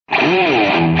When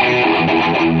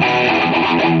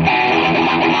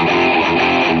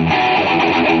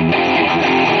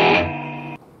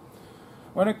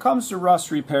it comes to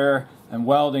rust repair and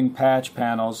welding patch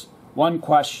panels, one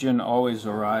question always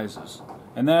arises,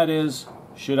 and that is,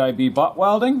 should I be butt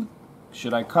welding?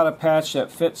 Should I cut a patch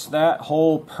that fits that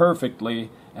hole perfectly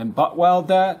and butt weld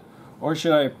that? Or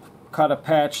should I cut a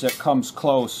patch that comes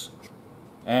close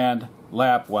and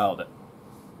lap weld it?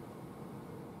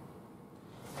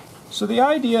 So the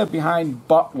idea behind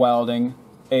butt welding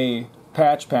a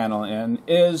patch panel in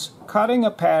is cutting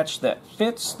a patch that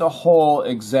fits the hole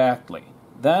exactly,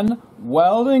 then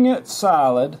welding it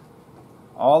solid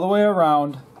all the way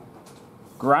around,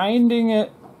 grinding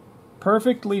it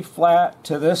perfectly flat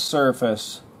to this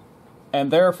surface,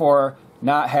 and therefore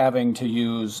not having to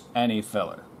use any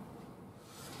filler.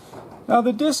 Now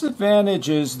the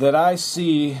disadvantages that I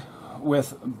see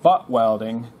with butt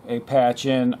welding a patch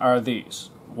in are these.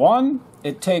 One,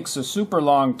 it takes a super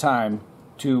long time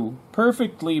to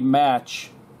perfectly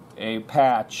match a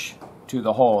patch to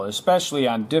the hole, especially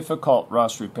on difficult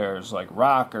rust repairs like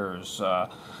rockers,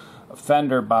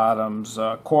 fender bottoms,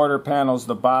 quarter panels,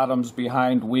 the bottoms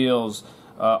behind wheels,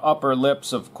 upper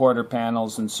lips of quarter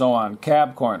panels, and so on,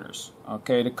 cab corners.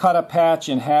 Okay, to cut a patch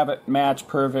and have it match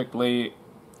perfectly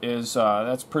is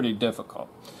that's pretty difficult.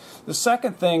 The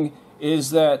second thing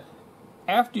is that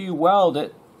after you weld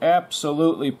it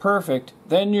absolutely perfect,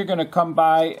 then you're going to come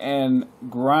by and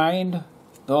grind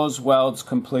those welds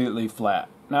completely flat.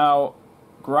 Now,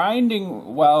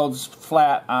 grinding welds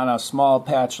flat on a small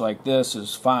patch like this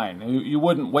is fine. You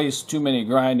wouldn't waste too many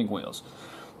grinding wheels.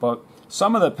 But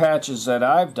some of the patches that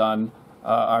I've done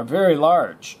are very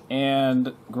large,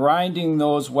 and grinding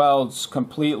those welds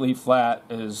completely flat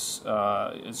is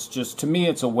it's just, to me,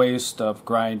 it's a waste of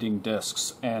grinding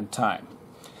discs and time.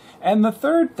 And the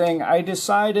third thing, I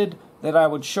decided that I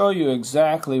would show you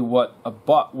exactly what a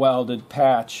butt welded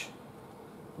patch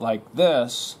like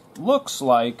this looks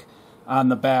like on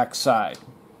the back side.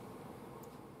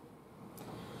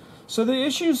 So the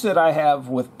issues that I have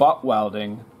with butt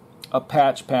welding a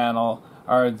patch panel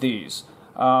are these.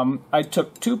 I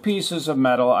took two pieces of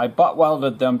metal, I butt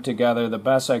welded them together the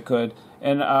best I could,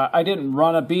 and I didn't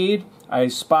run a bead. I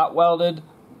spot welded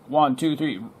one, two,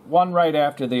 three, one right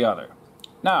after the other.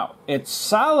 Now, it's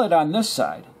solid on this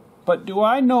side, but do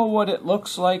I know what it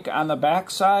looks like on the back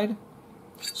side?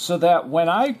 So that when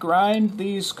I grind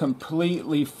these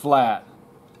completely flat,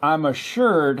 I'm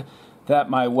assured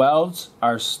that my welds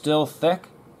are still thick.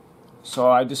 So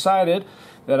I decided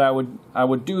that I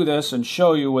would do this and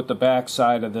show you what the back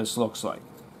side of this looks like.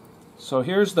 So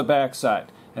here's the back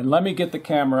side, and let me get the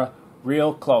camera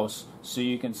real close so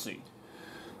you can see.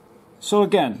 So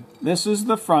again, this is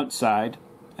the front side,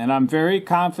 and I'm very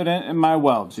confident in my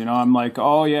welds. You know, I'm like,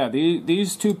 oh yeah,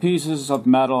 these two pieces of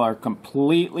metal are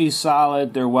completely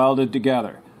solid, they're welded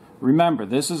together. Remember,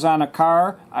 this is on a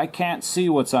car, I can't see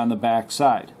what's on the back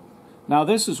side. Now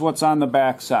this is what's on the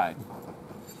back side.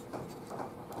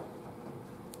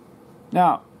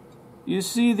 Now, you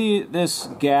see this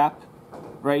gap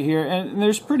right here, and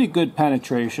there's pretty good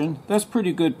penetration. That's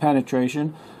pretty good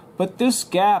penetration, but this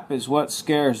gap is what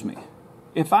scares me.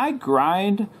 If I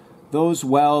grind those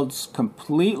welds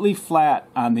completely flat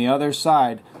on the other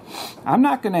side, I'm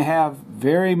not going to have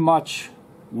very much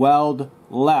weld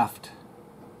left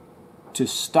to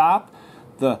stop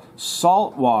the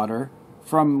salt water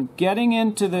from getting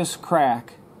into this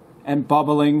crack and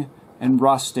bubbling and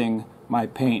rusting my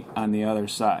paint on the other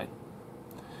side.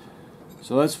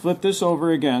 So let's flip this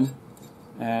over again.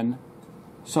 And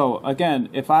so again,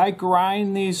 if I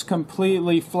grind these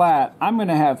completely flat, I'm going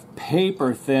to have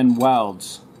paper thin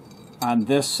welds on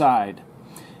this side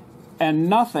and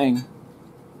nothing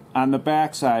on the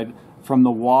back side from the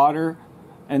water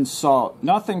and salt.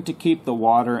 Nothing to keep the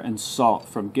water and salt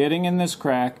from getting in this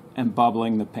crack and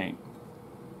bubbling the paint.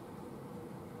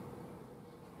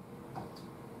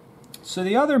 So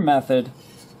the other method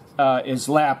is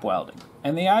lap welding,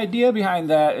 and the idea behind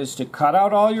that is to cut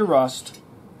out all your rust,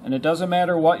 and it doesn't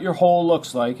matter what your hole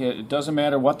looks like, it doesn't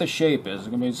matter what the shape is. It's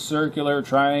going to be circular,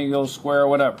 triangle, square,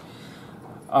 whatever.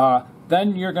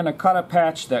 Then you're going to cut a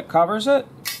patch that covers it,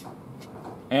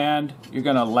 and you're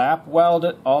going to lap weld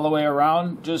it all the way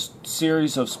around, just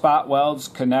series of spot welds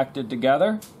connected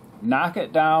together, knock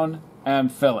it down,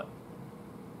 and fill it.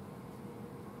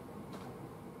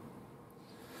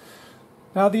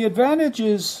 Now the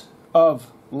advantages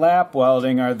of lap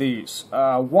welding are these.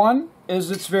 One is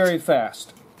it's very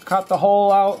fast. Cut the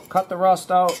hole out, cut the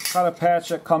rust out, cut a patch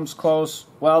that comes close,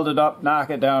 weld it up, knock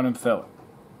it down, and fill it.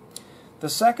 The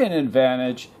second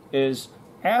advantage is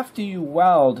after you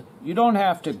weld, you don't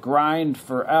have to grind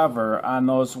forever on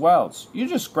those welds. You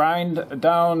just grind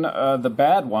down the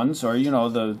bad ones, or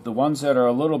the ones that are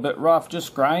a little bit rough.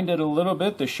 Just grind it a little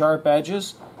bit, the sharp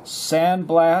edges,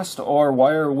 sandblast or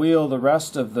wire wheel the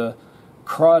rest of the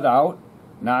crud out,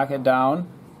 knock it down,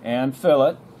 and fill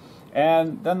it.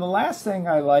 And then the last thing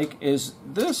I like is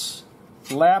this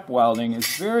lap welding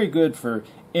is very good for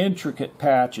intricate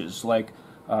patches like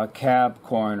cab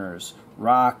corners,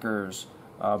 rockers,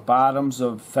 bottoms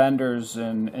of fenders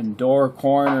and door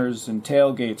corners and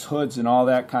tailgates, hoods, and all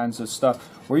that kinds of stuff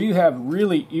where you have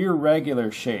really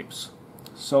irregular shapes.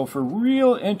 So for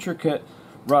real intricate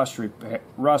rust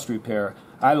repair,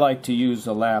 I like to use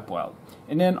a lap weld.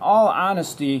 And in all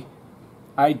honesty,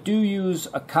 I do use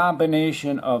a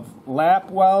combination of lap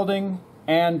welding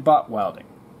and butt welding.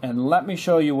 And let me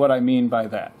show you what I mean by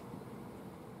that.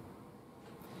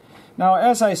 Now,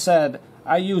 as I said,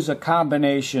 I use a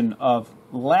combination of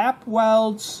lap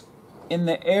welds in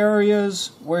the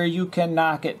areas where you can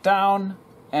knock it down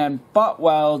and butt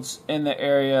welds in the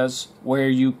areas where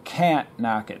you can't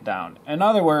knock it down. In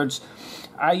other words,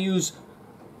 I use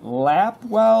lap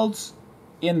welds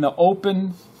in the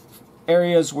open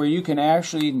areas where you can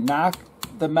actually knock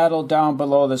the metal down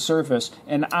below the surface,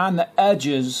 and on the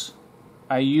edges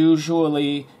I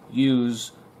usually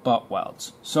use butt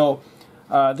welds. So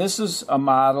this is a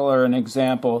model or an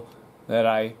example that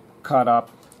I cut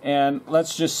up, and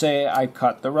let's just say I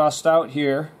cut the rust out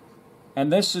here,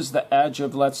 and this is the edge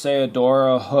of, let's say, a door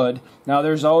or a hood. Now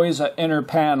there's always an inner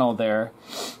panel there,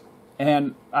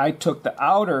 and I took the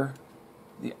outer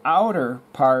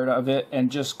part of it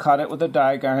and just cut it with a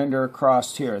die grinder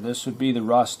across here. This would be the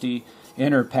rusty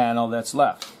inner panel that's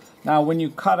left. Now when you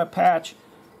cut a patch,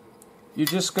 you're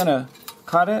just going to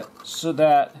cut it so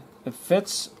that it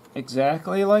fits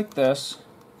exactly like this.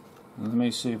 Let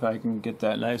me see if I can get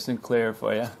that nice and clear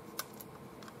for you.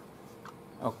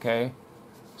 Okay,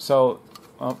 so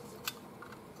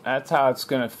that's how it's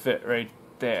going to fit right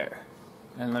there.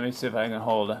 And let me see if I can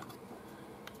hold it.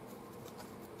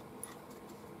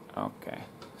 Okay,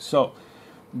 so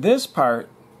this part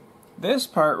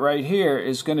right here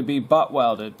is going to be butt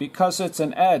welded because it's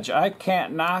an edge. I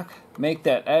can't make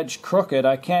that edge crooked.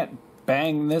 I can't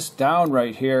bang this down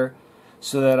right here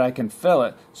so that I can fill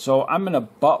it. So I'm going to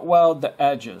butt weld the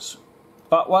edges.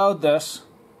 Butt weld this,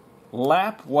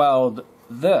 lap weld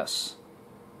this.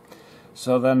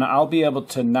 So then I'll be able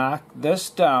to knock this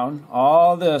down,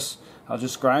 all this. I'll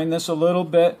just grind this a little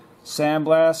bit,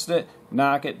 sandblast it,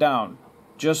 knock it down.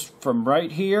 Just from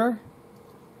right here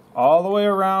all the way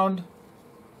around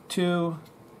to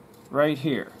right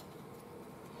here.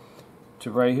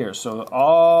 So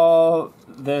all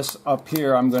this up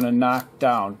here I'm going to knock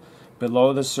down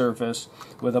below the surface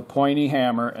with a pointy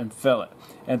hammer and fill it.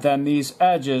 And then these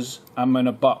edges I'm going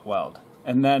to butt weld.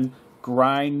 And then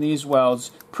grind these welds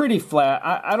pretty flat.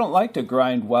 I don't like to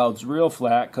grind welds real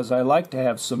flat because I like to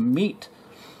have some meat,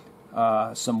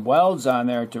 some welds on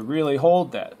there to really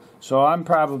hold that. So I'm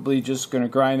probably just going to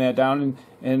grind that down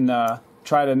and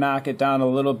try to knock it down a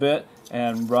little bit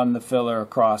and run the filler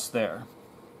across there.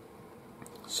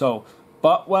 So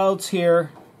butt welds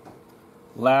here,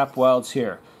 lap welds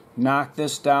here. Knock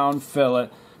this down, fill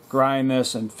it, grind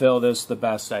this, and fill this the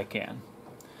best I can.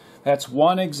 That's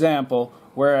one example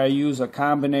where I use a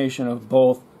combination of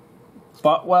both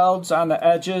butt welds on the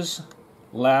edges,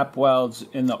 lap welds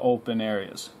in the open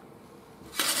areas.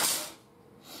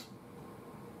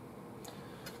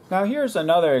 Now here's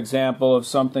another example of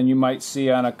something you might see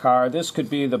on a car. This could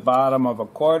be the bottom of a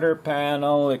quarter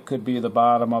panel, it could be the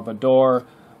bottom of a door,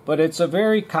 but it's a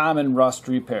very common rust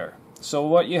repair. So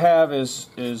what you have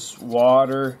is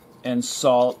water and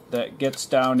salt that gets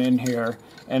down in here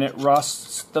and it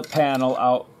rusts the panel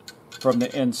out from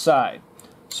the inside.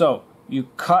 So you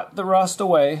cut the rust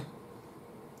away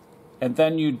and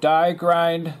then you die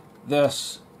grind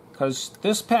this, because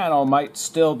this panel might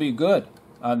still be good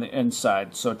on the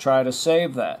inside, so try to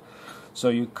save that. So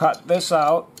you cut this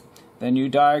out, then you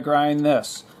die grind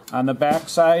this. On the back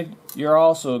side you're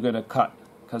also going to cut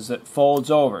because it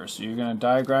folds over, so you're going to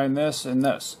die grind this and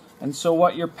this. And so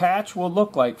what your patch will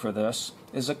look like for this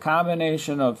is a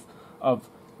combination of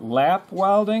lap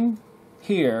welding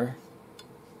here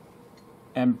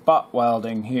and butt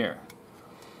welding here.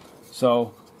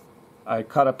 So I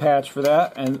cut a patch for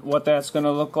that, and what that's going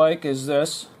to look like is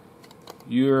this.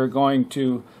 You're going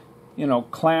to,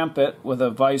 clamp it with a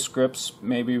vice grips,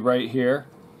 maybe right here,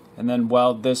 and then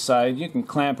weld this side. You can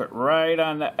clamp it right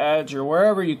on the edge or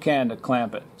wherever you can to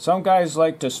clamp it. Some guys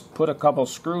like to put a couple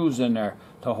screws in there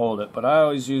to hold it, but I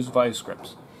always use vice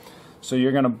grips. So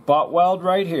you're going to butt weld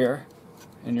right here,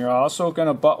 and you're also going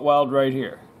to butt weld right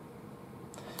here.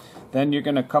 Then you're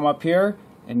going to come up here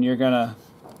and you're going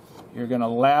to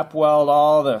lap weld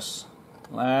all this.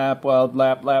 Lap weld,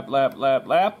 lap, lap, lap, lap,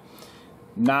 lap.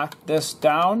 Knock this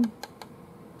down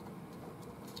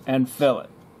and fill it.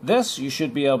 This you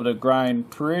should be able to grind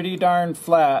pretty darn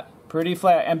flat, pretty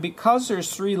flat. And because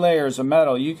there's 3 layers of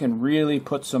metal, you can really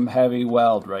put some heavy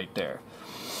weld right there.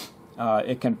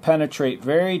 It can penetrate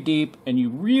very deep, and you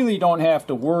really don't have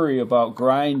to worry about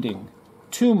grinding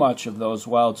too much of those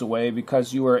welds away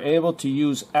because you are able to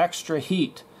use extra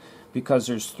heat because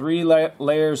there's 3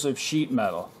 layers of sheet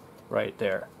metal right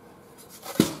there.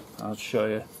 I'll show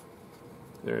you.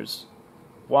 There's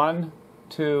 1,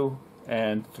 2,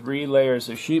 and 3 layers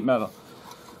of sheet metal.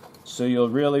 So you'll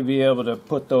really be able to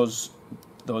put those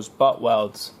butt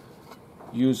welds,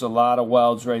 use a lot of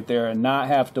welds right there and not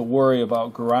have to worry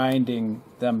about grinding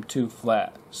them too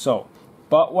flat. So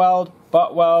butt weld,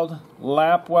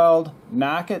 lap weld,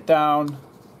 knock it down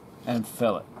and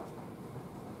fill it.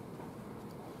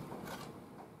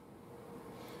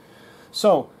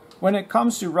 So when it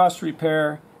comes to rust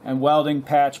repair and welding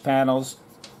patch panels,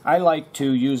 I like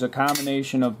to use a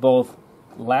combination of both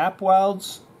lap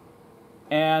welds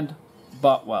and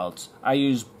butt welds. I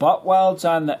use butt welds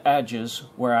on the edges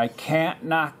where I can't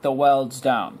knock the welds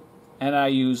down, and I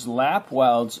use lap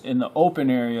welds in the open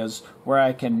areas where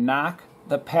I can knock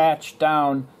the patch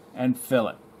down and fill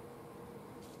it.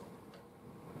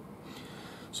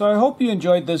 So I hope you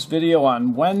enjoyed this video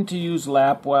on when to use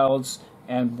lap welds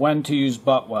and when to use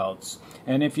butt welds.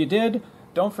 And if you did,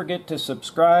 don't forget to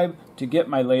subscribe to get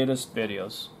my latest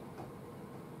videos.